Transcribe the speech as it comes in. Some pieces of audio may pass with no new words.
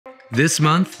This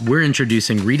month, we're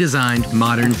introducing redesigned,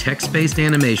 modern, text-based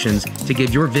animations to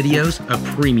give your videos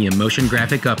a premium motion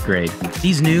graphic upgrade.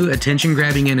 These new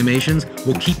attention-grabbing animations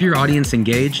will keep your audience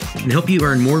engaged and help you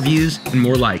earn more views and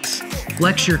more likes.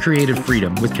 Flex your creative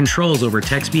freedom with controls over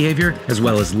text behavior as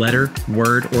well as letter,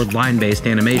 word, or line-based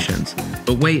animations.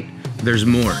 But wait, there's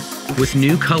more. With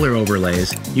new color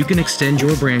overlays, you can extend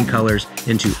your brand colors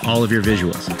into all of your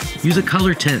visuals. Use a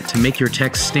color tint to make your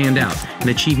text stand out and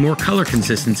achieve more color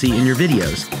consistency in your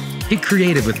videos. Get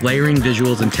creative with layering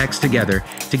visuals and text together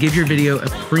to give your video a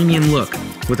premium look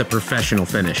with a professional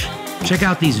finish. Check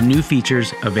out these new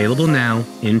features available now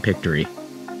in Pictory.